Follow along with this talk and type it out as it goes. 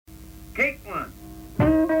Take one.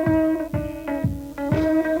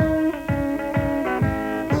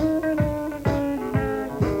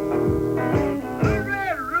 Little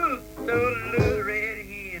red rooster, little red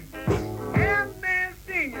hen. Half man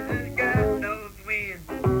seniors has got nose wind.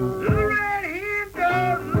 Little red hen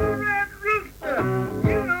told little red rooster,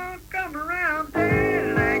 you don't come around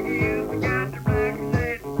there like you got the rock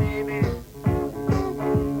that baby.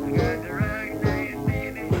 I got the rock that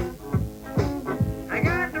baby. I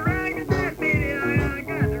got the rock that baby. I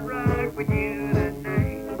got the rock with you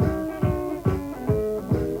tonight.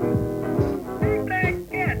 Big black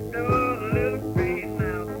cat told a little gray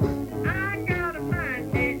mouse, I got a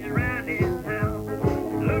mind change around this house.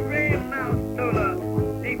 Little gray mouse told a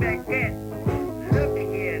big black cat, look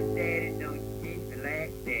here, daddy, don't you me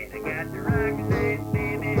like that. I got the rock that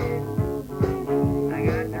baby. I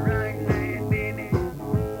got the rock that baby.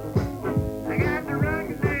 I got the rock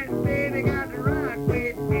that baby. Got the rock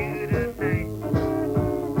with you tonight.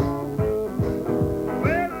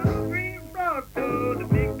 Well, the little green frog told the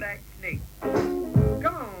big black snake,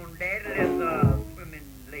 come on, daddy, let's swim in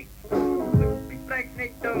the lake. The big black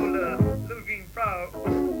snake told the little green frog,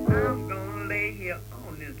 I'm gonna lay here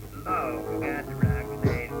on this log. I got the